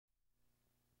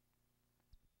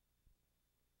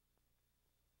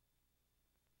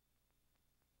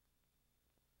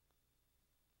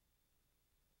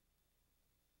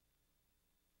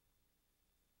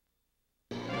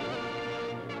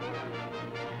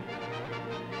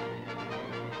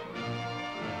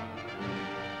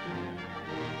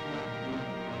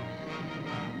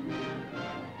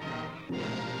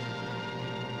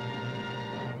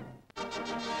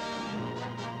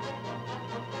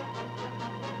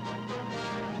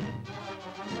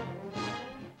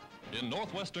In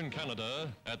northwestern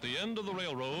Canada, at the end of the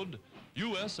railroad,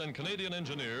 U.S. and Canadian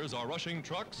engineers are rushing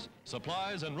trucks,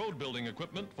 supplies, and road building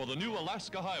equipment for the new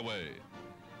Alcan Highway,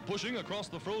 pushing across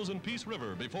the frozen Peace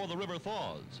River before the river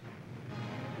thaws.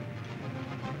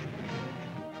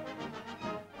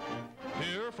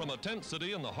 Here, from a tent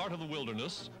city in the heart of the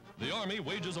wilderness, the Army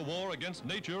wages a war against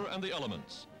nature and the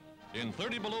elements. In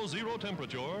 30 below zero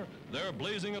temperature, they're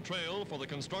blazing a trail for the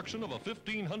construction of a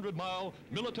 1,500-mile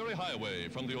military highway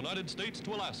from the United States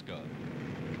to Alaska.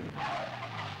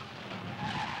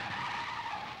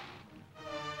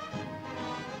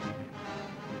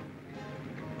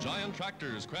 Giant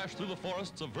tractors crash through the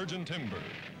forests of virgin timber,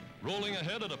 rolling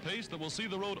ahead at a pace that will see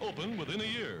the road open within a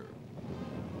year.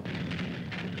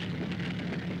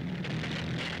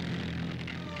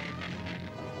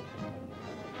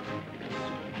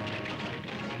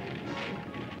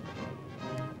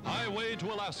 Highway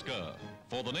to Alaska,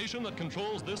 for the nation that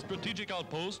controls this strategic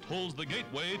outpost holds the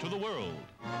gateway to the world.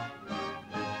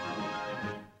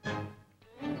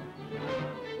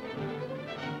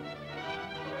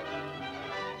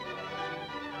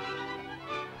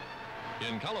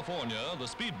 In California, the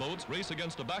speedboats race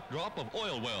against a backdrop of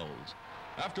oil wells.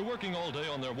 After working all day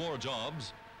on their war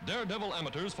jobs, daredevil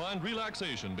amateurs find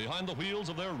relaxation behind the wheels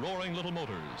of their roaring little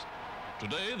motors.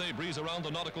 Today, they breeze around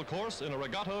the nautical course in a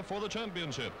regatta for the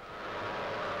championship.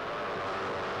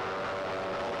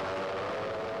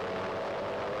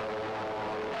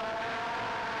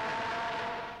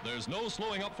 There's no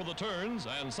slowing up for the turns,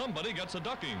 and somebody gets a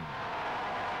ducking.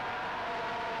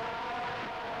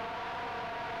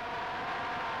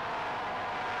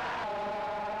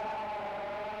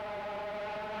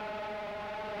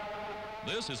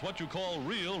 This is what you call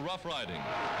real rough riding,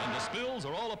 and the spills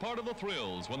are all a part of the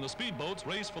thrills when the speedboats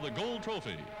race for the gold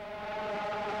trophy.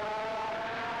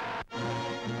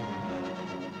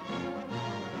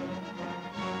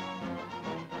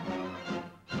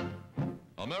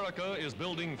 America is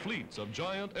building fleets of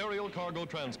giant aerial cargo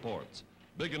transports,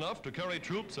 big enough to carry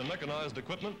troops and mechanized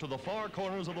equipment to the far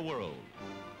corners of the world.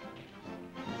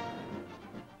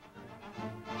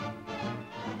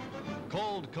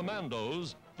 Called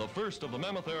Commandos, the first of the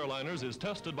mammoth airliners is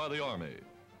tested by the Army.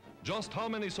 Just how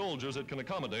many soldiers it can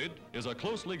accommodate is a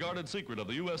closely guarded secret of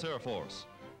the U.S. Air Force.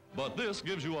 But this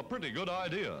gives you a pretty good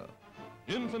idea.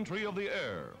 Infantry of the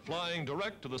air, flying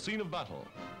direct to the scene of battle.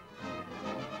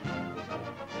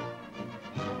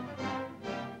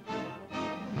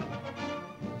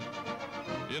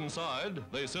 Inside,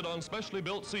 they sit on specially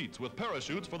built seats with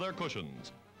parachutes for their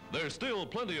cushions. There's still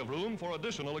plenty of room for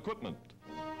additional equipment.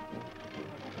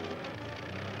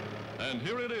 And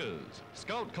here it is,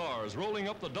 scout cars rolling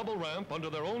up the double ramp under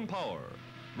their own power,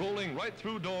 rolling right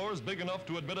through doors big enough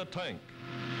to admit a tank.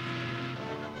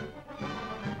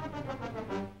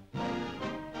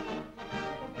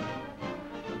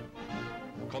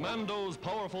 Commando's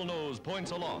powerful nose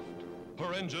points aloft.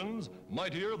 Her engines,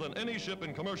 mightier than any ship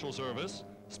in commercial service,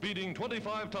 speeding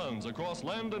 25 tons across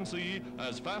land and sea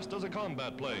as fast as a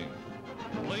combat plane.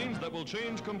 Planes that will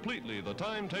change completely the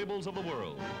timetables of the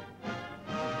world.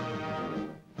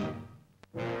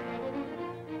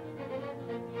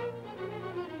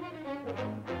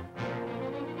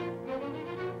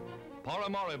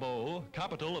 Paramaribo,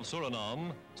 capital of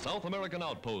Suriname, South American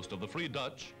outpost of the Free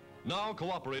Dutch, now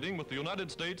cooperating with the United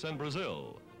States and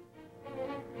Brazil.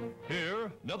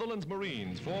 Here, Netherlands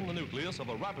Marines form the nucleus of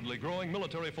a rapidly growing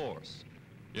military force.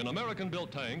 In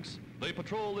American-built tanks, they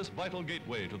patrol this vital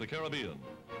gateway to the Caribbean.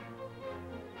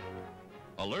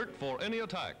 Alert for any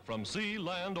attack from sea,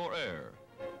 land, or air.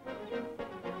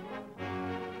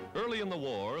 Early in the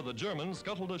war, the Germans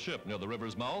scuttled a ship near the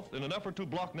river's mouth in an effort to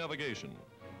block navigation.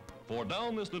 For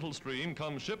down this little stream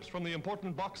come ships from the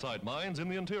important bauxite mines in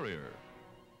the interior.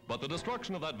 But the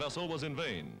destruction of that vessel was in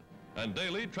vain, and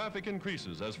daily traffic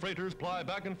increases as freighters ply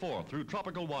back and forth through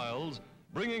tropical wilds,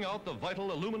 bringing out the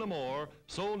vital aluminum ore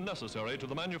so necessary to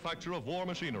the manufacture of war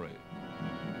machinery.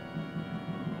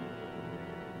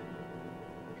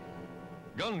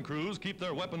 Gun crews keep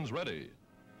their weapons ready.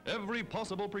 Every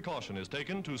possible precaution is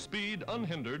taken to speed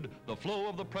unhindered the flow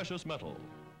of the precious metal.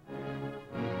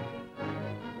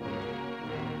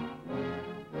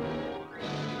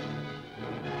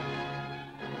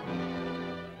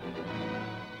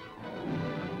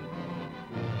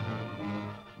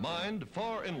 Mined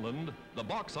far inland, the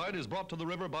bauxite is brought to the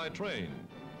river by train.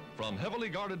 From heavily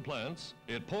guarded plants,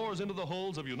 it pours into the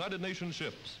holds of United Nations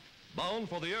ships, bound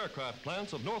for the aircraft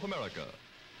plants of North America.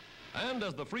 And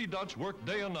as the Free Dutch work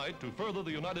day and night to further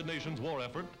the United Nations war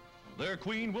effort, their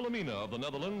Queen Wilhelmina of the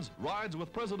Netherlands rides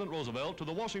with President Roosevelt to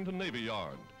the Washington Navy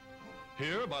Yard.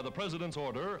 Here, by the President's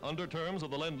order, under terms of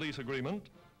the Lend-Lease Agreement,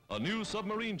 a new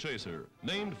submarine chaser,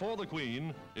 named for the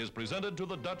Queen, is presented to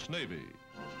the Dutch Navy.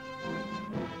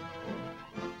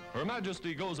 Her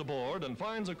Majesty goes aboard and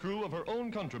finds a crew of her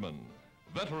own countrymen,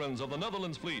 veterans of the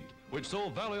Netherlands fleet, which so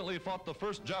valiantly fought the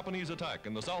first Japanese attack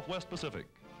in the Southwest Pacific.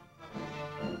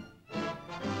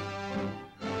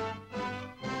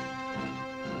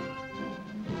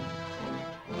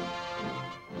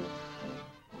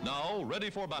 Now, ready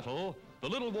for battle, the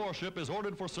little warship is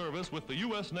ordered for service with the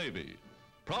U.S. Navy,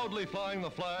 proudly flying the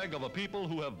flag of a people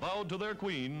who have vowed to their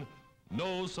Queen,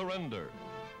 no surrender.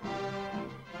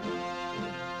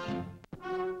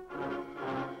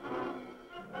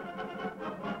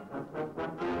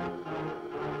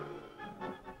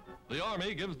 The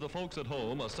Army gives the folks at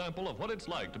home a sample of what it's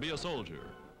like to be a soldier.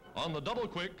 On the double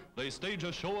quick, they stage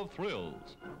a show of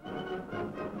thrills.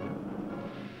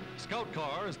 Scout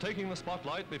car is taking the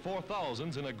spotlight before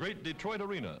thousands in a great Detroit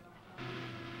arena.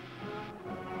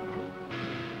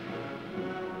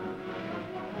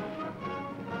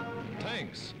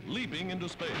 Tanks leaping into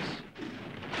space.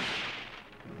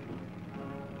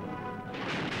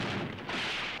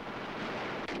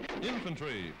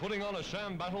 Infantry putting on a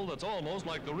sham battle that's almost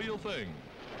like the real thing.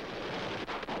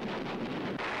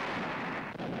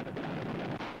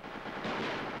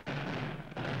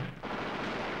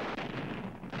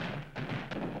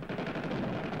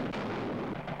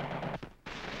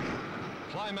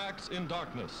 Climax in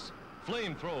darkness.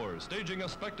 Flamethrowers staging a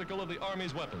spectacle of the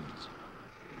Army's weapons.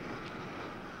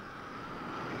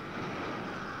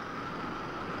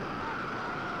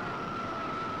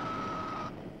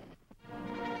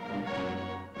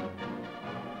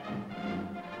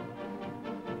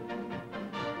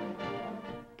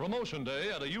 Promotion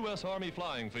day at a U.S. Army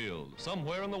flying field,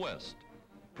 somewhere in the West.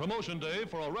 Promotion day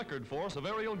for a record force of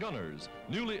aerial gunners,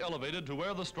 newly elevated to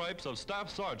wear the stripes of Staff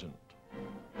Sergeant.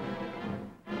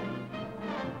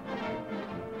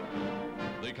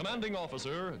 The commanding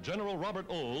officer, General Robert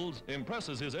Olds,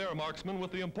 impresses his air marksmen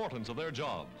with the importance of their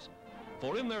jobs.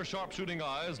 For in their sharpshooting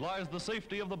eyes lies the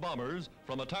safety of the bombers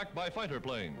from attack by fighter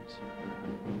planes.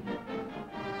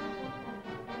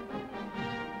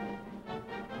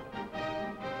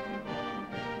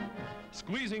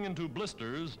 Squeezing into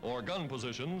blisters or gun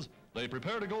positions, they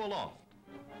prepare to go aloft.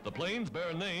 The planes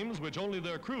bear names which only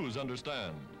their crews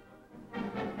understand.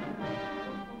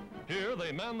 Here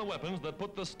they man the weapons that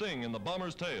put the sting in the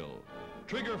bomber's tail.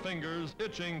 Trigger fingers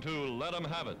itching to let 'em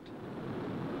have it.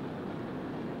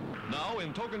 Now,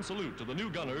 in token salute to the new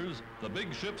gunners, the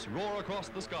big ships roar across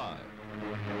the sky.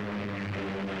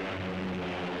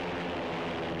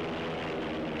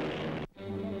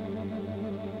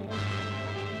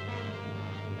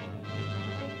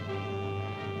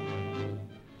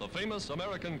 The famous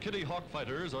American Kittyhawk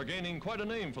fighters are gaining quite a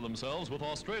name for themselves with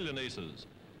Australian aces.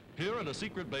 Here at a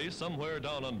secret base somewhere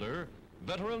down under,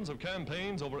 veterans of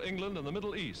campaigns over England and the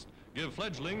Middle East give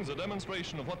fledglings a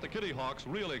demonstration of what the Kittyhawks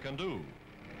really can do.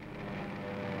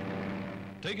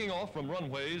 Taking off from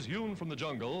runways hewn from the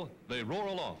jungle, they roar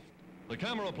aloft, the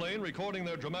camera plane recording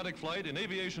their dramatic flight in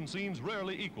aviation scenes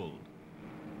rarely equaled.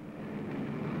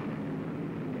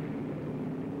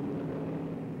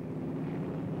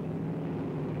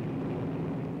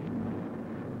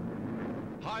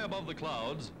 High above the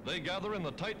clouds, they gather in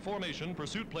the tight formation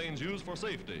pursuit planes use for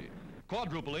safety,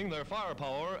 quadrupling their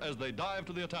firepower as they dive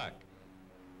to the attack.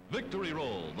 Victory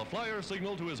roll, the flyer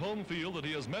signal to his home field that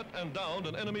he has met and downed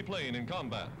an enemy plane in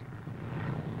combat.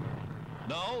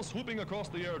 Now, swooping across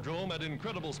the aerodrome at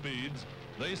incredible speeds,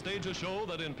 they stage a show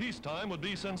that in peacetime would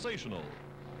be sensational.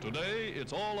 Today,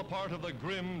 it's all a part of the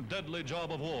grim, deadly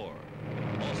job of war.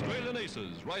 Australian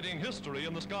aces writing history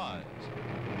in the skies.